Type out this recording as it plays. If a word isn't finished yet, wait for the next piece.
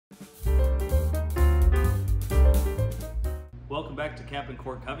back to Captain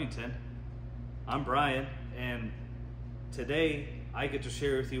Court Covington. I'm Brian, and today I get to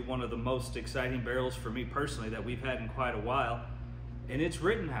share with you one of the most exciting barrels for me personally that we've had in quite a while, and it's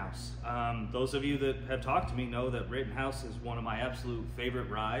Rittenhouse. Those of you that have talked to me know that Rittenhouse is one of my absolute favorite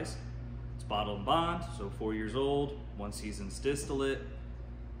ryes. It's bottled and bond, so 4 years old, 1 season's distillate,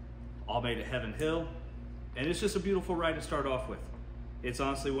 all made at Heaven Hill, and it's just a beautiful rye to start off with. It's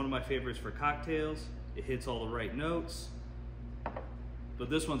honestly one of my favorites for cocktails. It hits all the right notes, but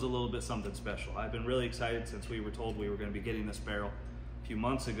this one's a little bit something special. I've been really excited since we were told we were going to be getting this barrel a few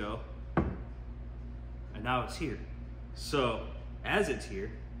months ago, and now it's here. So as it's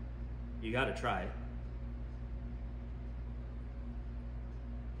here, you got to try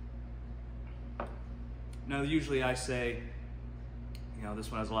it. Now usually I say, you know, this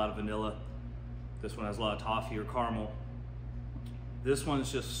one has a lot of vanilla, this one has a lot of toffee or caramel. This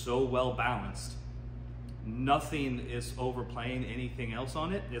one's just so well balanced. Nothing is overplaying anything else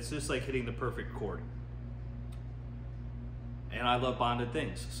on it. It's just like hitting the perfect chord. And I love bonded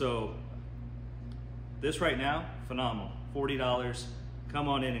things. So this right now, phenomenal. $40, come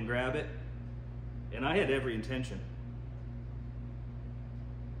on in and grab it. And I had every intention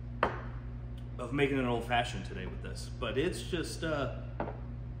of making an old fashioned today with this, but it's just,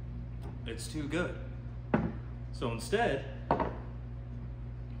 it's too good. So instead,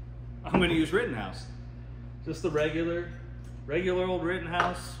 I'm gonna use Rittenhouse. Just the regular old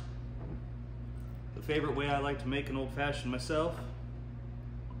Rittenhouse. The favorite way I like to make an old fashioned myself.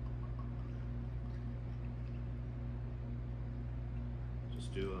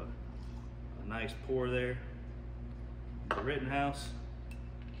 Just do a nice pour there. The Rittenhouse.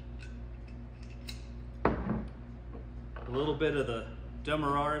 A little bit of the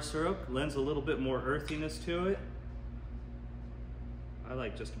Demerara syrup lends a little bit more earthiness to it. I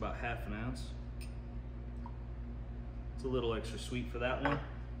like just about ½ an ounce. It's a little extra sweet for that one.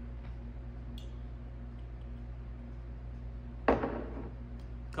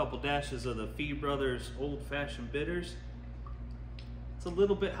 A couple dashes of the Fee Brothers Old Fashioned Bitters. It's a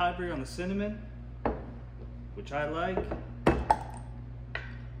little bit higher on the cinnamon, which I like. I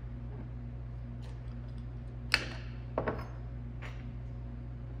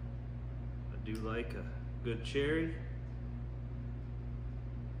do like a good cherry.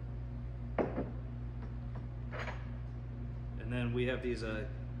 And then we have these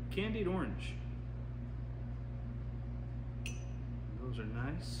candied orange. Those are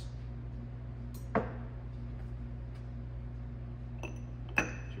nice. It's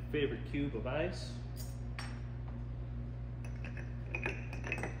your favorite cube of ice.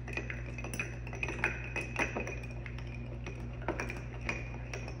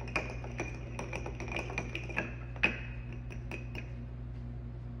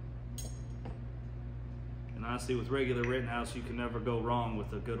 And honestly, with regular Rittenhouse, you can never go wrong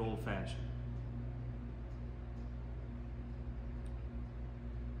with a good old-fashioned.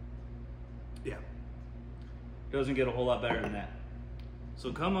 Yeah, doesn't get a whole lot better than that.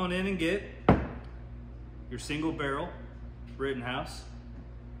 So come on in and get your single barrel Rittenhouse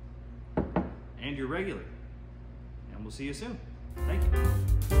and your regular. And we'll see you soon. Thank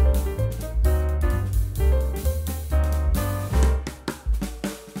you.